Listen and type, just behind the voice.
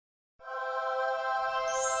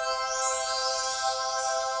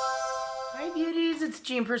guys, it's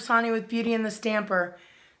Piersanti with Beauty and the Stamper.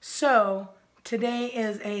 So today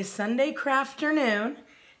is a Sunday crafternoon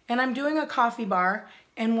and I'm doing a coffee bar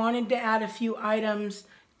and wanted to add a few items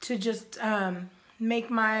to just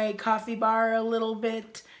make my coffee bar a little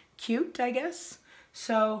bit cute, I guess.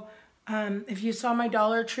 So if you saw my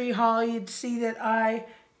Dollar Tree haul, you'd see that I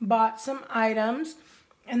bought some items,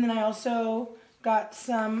 and then I also got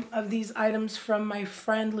some of these items from my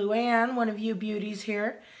friend Luann, one of you beauties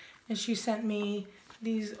here, and she sent me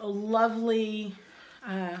these lovely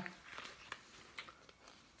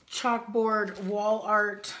chalkboard wall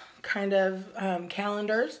art kind of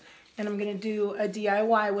calendars, and I'm going to do a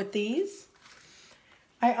DIY with these.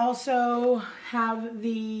 I also have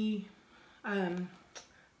the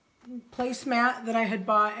placemat that I had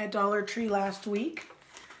bought at Dollar Tree last week.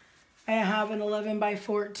 I have an 11 by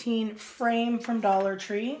 14 frame from Dollar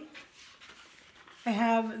Tree. I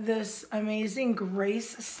have this amazing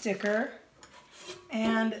Grace sticker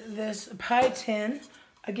and this pie tin.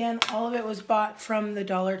 Again, all of it was bought from the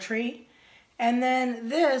Dollar Tree. And then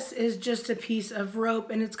this is just a piece of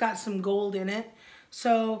rope and it's got some gold in it.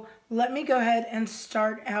 So let me go ahead and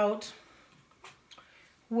start out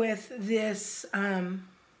with this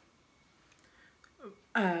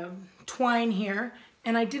twine here.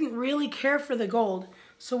 And I didn't really care for the gold.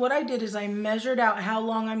 So what I did is I measured out how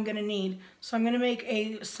long I'm going to need. So I'm going to make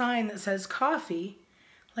a sign that says coffee,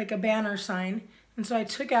 like a banner sign. And so I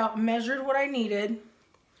took out, measured what I needed,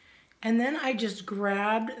 and then I just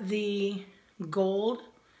grabbed the gold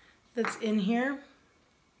that's in here.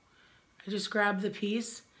 I just grabbed the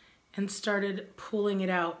piece and started pulling it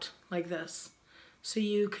out like this. So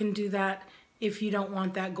you can do that if you don't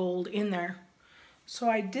want that gold in there. So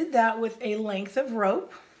I did that with a length of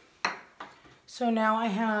rope. So now I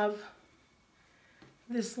have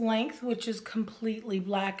this length, which is completely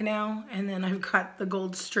black now, and then I've got the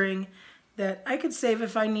gold string that I could save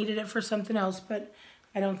if I needed it for something else, but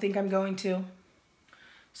I don't think I'm going to.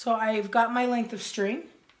 So I've got my length of string,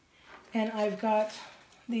 and I've got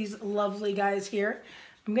these lovely guys here.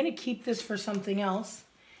 I'm going to keep this for something else,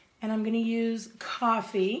 and I'm going to use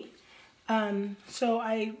coffee. So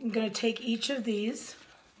I'm going to take each of these.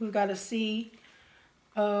 We've got a C,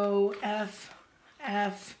 O, F,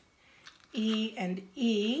 F, E, and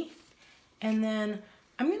E. And then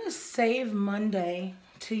I'm going to save Monday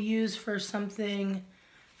to use for something.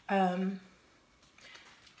 Do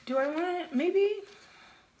I want to, maybe,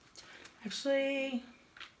 actually,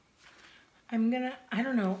 I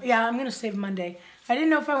don't know. Yeah, I'm going to save Monday. I didn't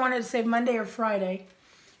know if I wanted to save Monday or Friday,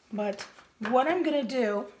 but what I'm going to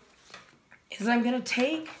do is I'm going to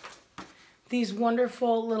take these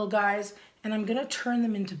wonderful little guys and I'm going to turn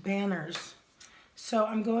them into banners. So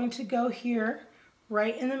I'm going to go here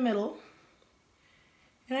right in the middle,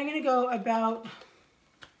 and I'm going to go about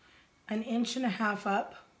 1.5 inches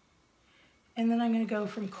up, and then I'm going to go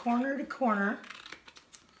from corner to corner.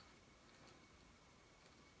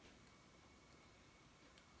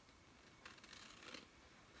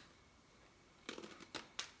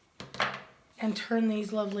 And turn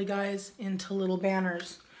these lovely guys into little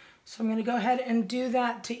banners. So I'm going to go ahead and do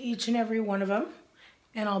that to each and every one of them,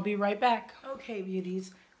 and I'll be right back. Okay,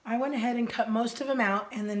 beauties, I went ahead and cut most of them out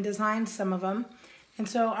and then designed some of them. And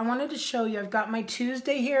so I wanted to show you, I've got my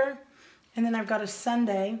Tuesday here, and then I've got a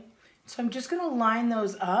Sunday. So I'm just going to line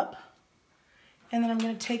those up, and then I'm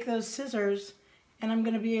going to take those scissors and I'm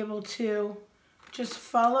going to be able to just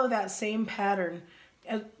follow that same pattern.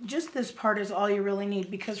 Just this part is all you really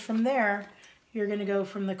need, because from there, you're going to go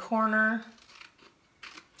from the corner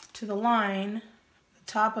to the line, the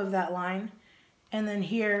top of that line, and then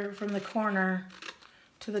here from the corner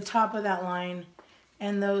to the top of that line,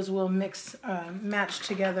 and those will match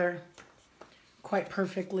together quite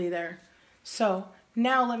perfectly there. So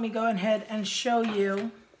now let me go ahead and show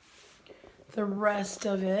you the rest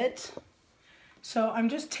of it. So I'm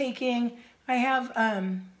just taking, I have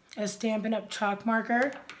a Stampin' Up! Chalk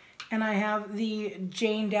marker, and I have the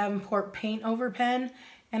Jane Davenport paint over pen,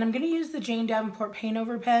 and I'm going to use the Jane Davenport paint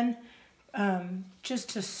over pen just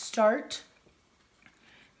to start,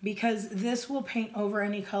 because this will paint over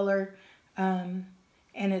any color and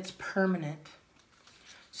it's permanent.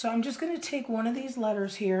 So I'm just going to take one of these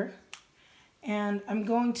letters here and I'm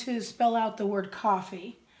going to spell out the word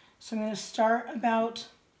coffee. So I'm going to start about,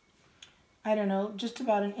 I don't know, just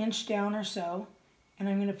about 1 inch down or so, and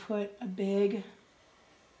I'm going to put a big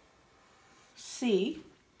C,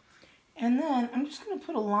 and then I'm just going to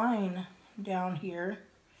put a line down here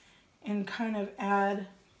and kind of add,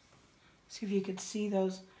 see if you could see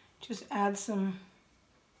those, just add some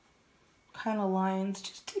kind of lines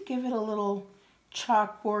just to give it a little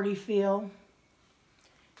chalkboardy feel.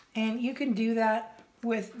 And you can do that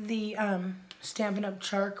with the Stampin' Up!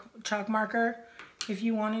 Chalk marker if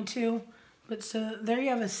you wanted to. But so there you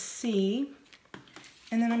have a C.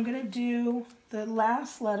 And then I'm going to do the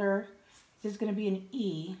last letter is going to be an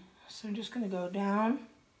E. So I'm just going to go down,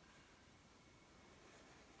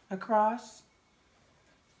 across,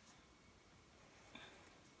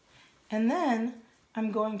 and then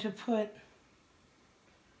I'm going to put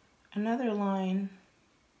another line,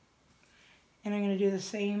 and I'm going to do the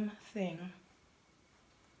same thing.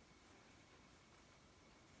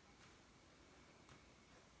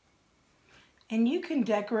 And you can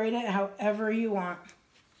decorate it however you want.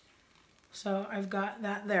 So I've got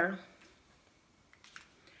that there.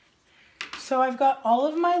 So I've got all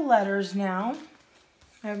of my letters now.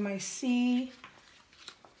 I have my C,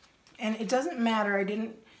 and it doesn't matter. I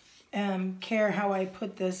didn't care how I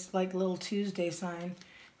put this like little Tuesday sign.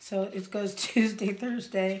 So it goes Tuesday,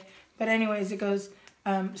 Thursday. But anyways, it goes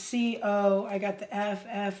C, O. I got the F,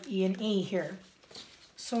 F, E, and E here.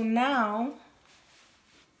 So now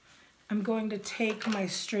I'm going to take my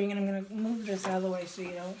string, and I'm going to move this out of the way so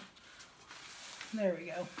you don't. There we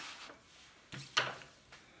go.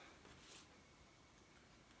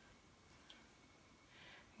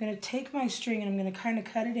 I'm going to take my string and I'm going to kind of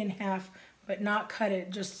cut it in half, but not cut it,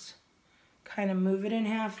 just kind of move it in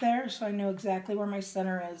half there so I know exactly where my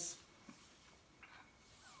center is.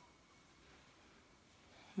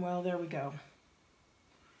 Well, there we go.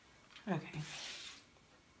 Okay.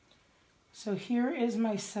 So here is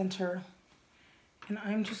my center, and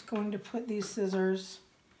I'm just going to put these scissors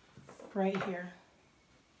right here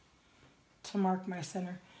to mark my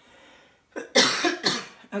center.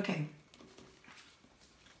 Okay.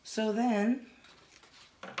 So then,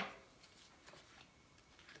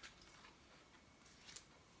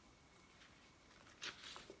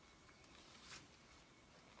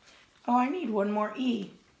 oh, I need one more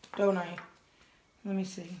E, don't I? Let me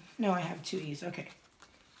see. No, I have two E's. Okay.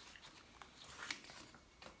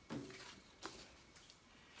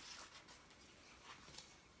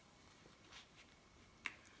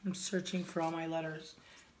 I'm searching for all my letters.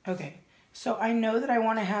 Okay, so I know that I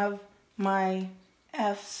want to have my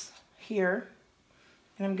F's here,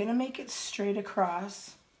 and I'm going to make it straight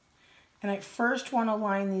across. And I first want to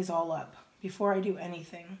line these all up before I do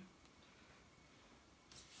anything.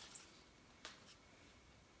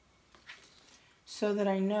 So that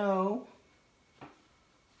I know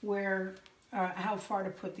where, how far to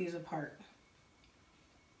put these apart.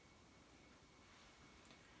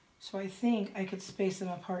 So I think I could space them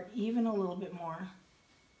apart even a little bit more.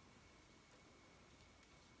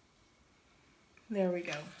 There we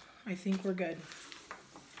go. I think we're good.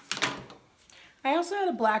 I also had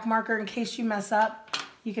a black marker in case you mess up.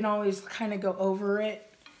 You can always kind of go over it,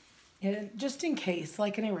 just in case,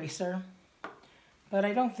 like an eraser. But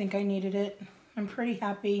I don't think I needed it. I'm pretty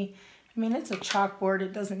happy. I mean, it's a chalkboard.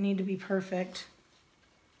 It doesn't need to be perfect.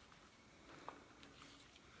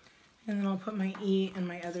 And then I'll put my E and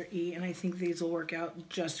my other E, and I think these will work out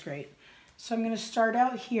just great. So I'm going to start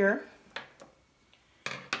out here.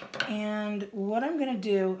 And what I'm going to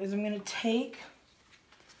do is I'm going to take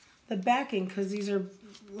the backing, because these are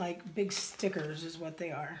like big stickers is what they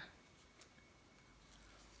are.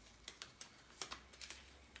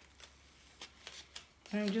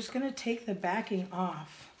 And I'm just going to take the backing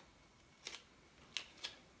off.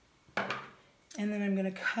 And then I'm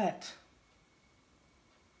going to cut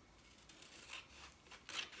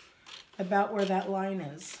about where that line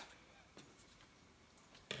is.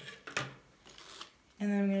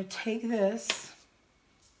 And then I'm going to take this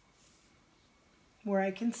where I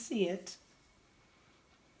can see it,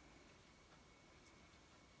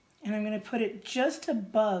 and I'm going to put it just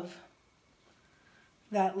above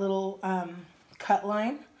that little cut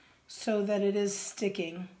line so that it is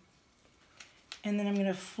sticking. And then I'm going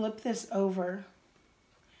to flip this over,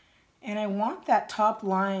 and I want that top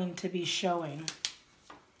line to be showing.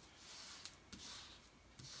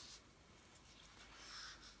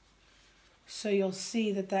 So you'll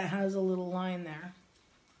see that that has a little line there.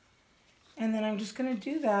 And then I'm just going to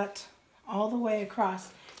do that all the way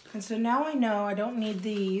across. And so now I know I don't need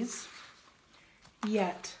these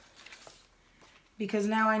yet, because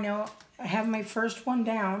now I know I have my first one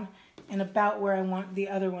down and about where I want the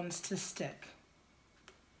other ones to stick.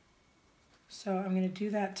 So I'm going to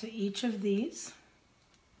do that to each of these.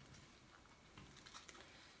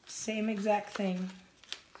 Same exact thing.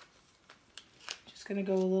 Just going to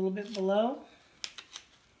go a little bit below.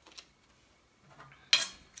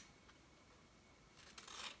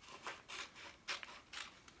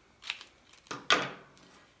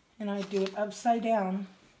 And I do it upside down.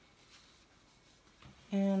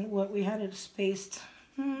 And what we had it spaced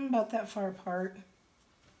about that far apart.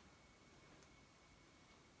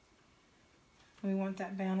 We want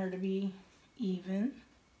that banner to be even.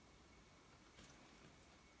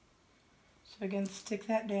 So again, stick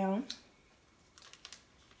that down.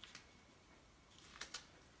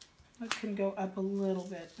 It can go up a little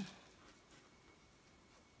bit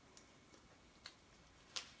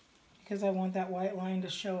because I want that white line to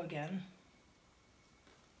show again.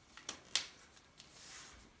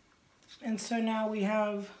 And so now we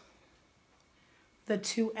have the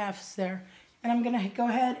two F's there. And I'm gonna go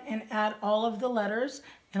ahead and add all of the letters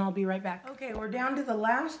and I'll be right back. Okay, we're down to the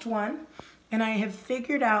last one and I have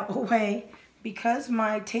figured out a way, because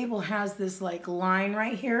my table has this like line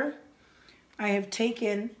right here, I have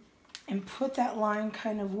taken and put that line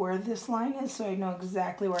kind of where this line is so I know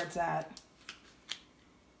exactly where it's at.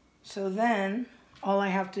 So then all I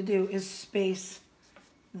have to do is space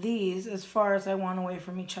these as far as I want away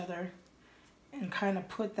from each other and kind of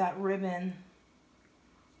put that ribbon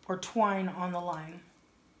or twine on the line.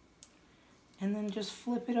 And then just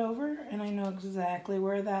flip it over and I know exactly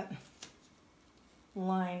where that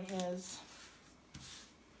line is.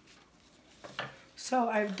 So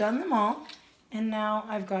I've done them all and now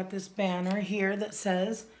I've got this banner here that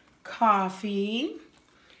says coffee.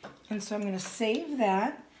 And so I'm going to save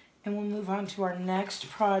that and we'll move on to our next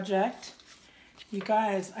project. You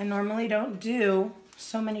guys, I normally don't do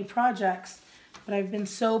so many projects, but I've been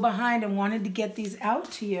so behind and wanted to get these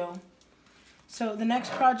out to you. So the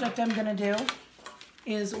next project I'm going to do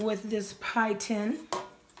is with this pie tin.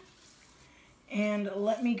 And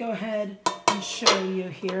let me go ahead and show you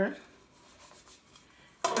here.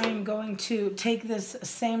 I'm going to take this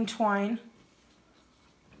same twine,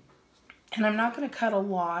 and I'm not going to cut a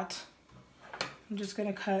lot. I'm just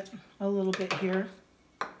going to cut a little bit here.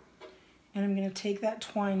 And I'm going to take that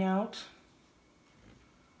twine out.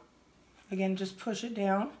 Again, just push it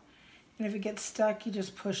down. And if it gets stuck, you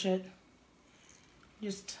just push it.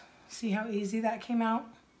 Just see how easy that came out?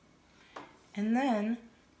 And then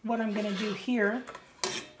what I'm going to do here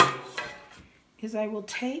is I will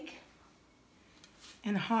take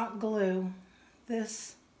and hot glue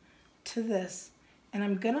this to this. And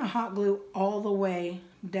I'm going to hot glue all the way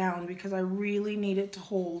down because I really need it to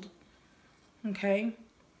hold. Okay?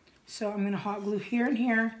 So I'm going to hot glue here and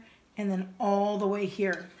here and then all the way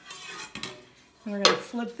here. And we're going to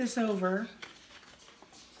flip this over.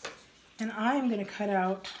 And I'm going to cut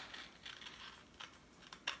out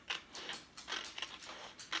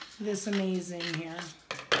this amazing here.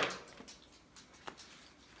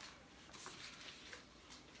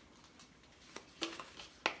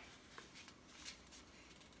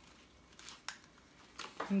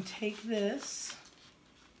 And take this.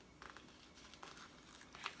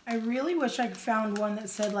 I really wish I found one that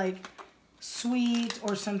said like sweet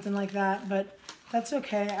or something like that, but that's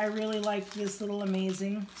okay. I really like this little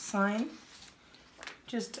amazing sign.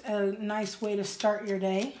 Just a nice way to start your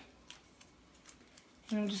day.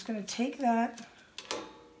 And I'm just going to take that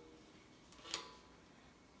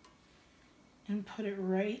and put it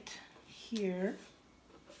right here.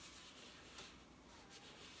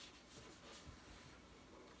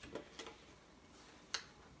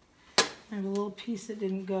 I have a little piece that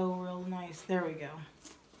didn't go real nice. There we go.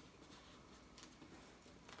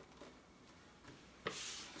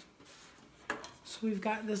 So we've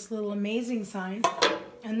got this little amazing sign.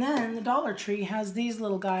 And then the Dollar Tree has these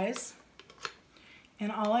little guys.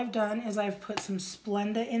 And all I've done is I've put some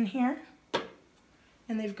Splenda in here.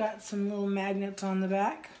 And they've got some little magnets on the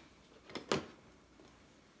back.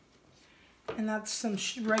 And that's some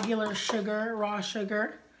regular sugar, raw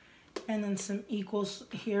sugar. And then some equals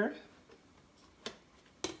here.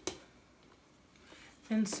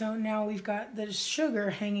 And so now we've got the sugar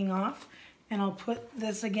hanging off, and I'll put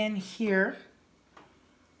this again here.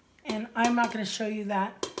 And I'm not going to show you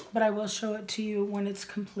that, but I will show it to you when it's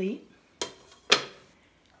complete.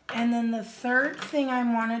 And then the third thing I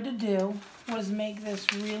wanted to do was make this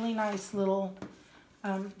really nice little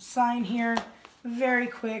sign here. Very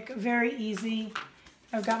quick, very easy.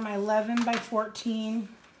 I've got my 11 by 14.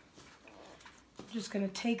 I'm just going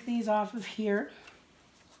to take these off of here.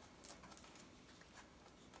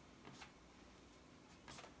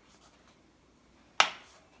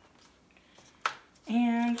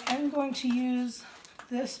 And I'm going to use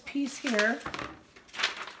this piece here.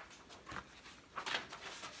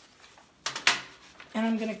 And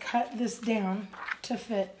I'm going to cut this down to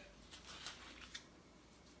fit.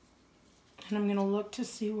 And I'm going to look to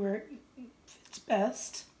see where it fits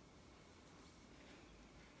best.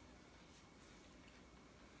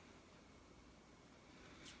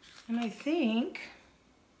 And I think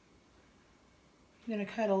I'm going to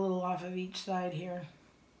cut a little off of each side here.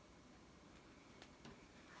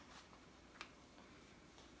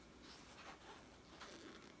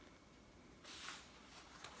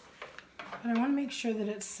 But I want to make sure that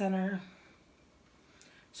it's center.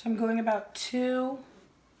 So I'm going about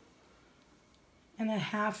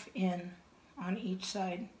 2.5 in on each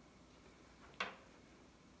side.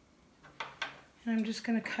 And I'm just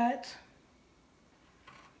going to cut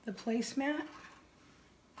the placemat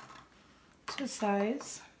to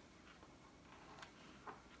size.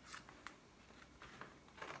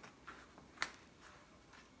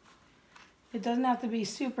 It doesn't have to be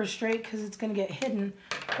super straight because it's going to get hidden,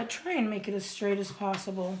 but try and make it as straight as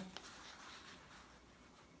possible.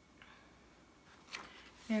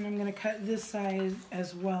 And I'm going to cut this side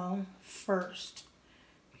as well first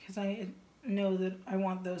because I know that I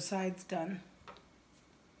want those sides done.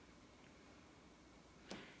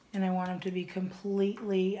 And I want them to be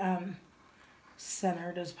completely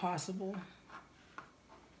centered as possible.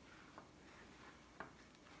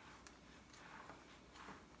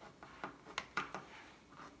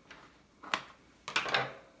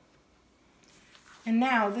 And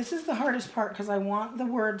now, this is the hardest part because I want the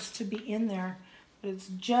words to be in there, but it's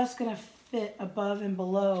just going to fit above and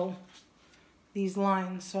below these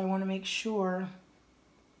lines. So I want to make sure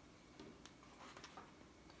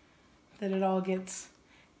that it all gets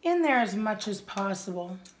in there as much as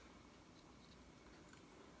possible.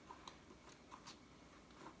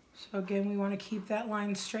 So again, we want to keep that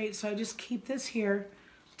line straight. So I just keep this here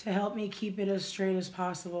to help me keep it as straight as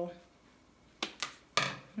possible.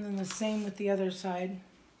 And then the same with the other side.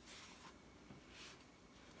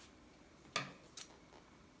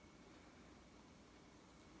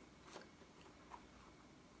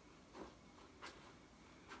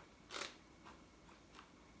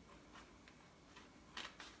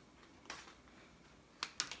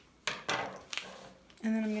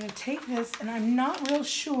 And then I'm going to take this, and I'm not real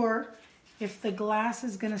sure if the glass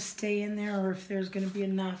is going to stay in there or if there's going to be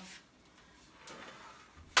enough.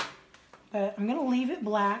 But I'm going to leave it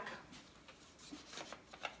black,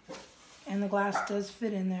 and the glass does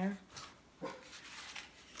fit in there.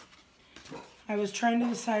 I was trying to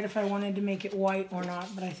decide if I wanted to make it white or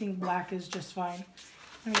not, but I think black is just fine.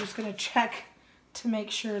 I'm just going to check to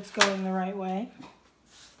make sure it's going the right way.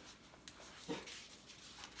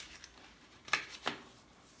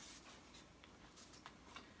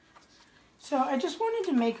 So I just wanted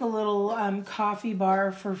to make a little coffee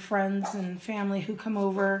bar for friends and family who come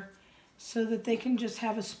over, so that they can just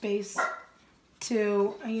have a space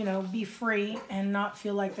to, you know, be free and not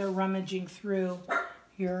feel like they're rummaging through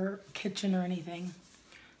your kitchen or anything.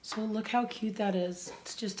 So look how cute that is.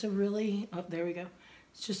 It's just a really, oh, there we go.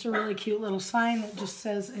 It's just a really cute little sign that just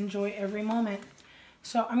says enjoy every moment.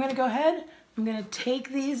 So I'm gonna go ahead, I'm gonna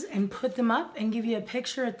take these and put them up and give you a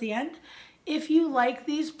picture at the end. If you like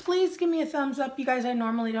these, please give me a thumbs up. You guys, I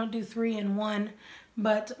normally don't do 3 in 1.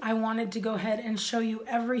 But I wanted to go ahead and show you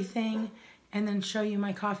everything and then show you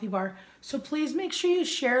my coffee bar. So please make sure you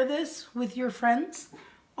share this with your friends.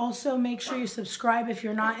 Also make sure you subscribe if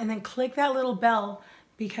you're not, and then click that little bell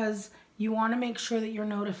because you want to make sure that you're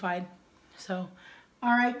notified. So,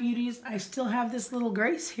 all right, beauties, I still have this little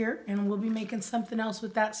Grace here, and we'll be making something else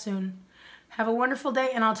with that soon. Have a wonderful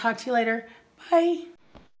day, and I'll talk to you later. Bye.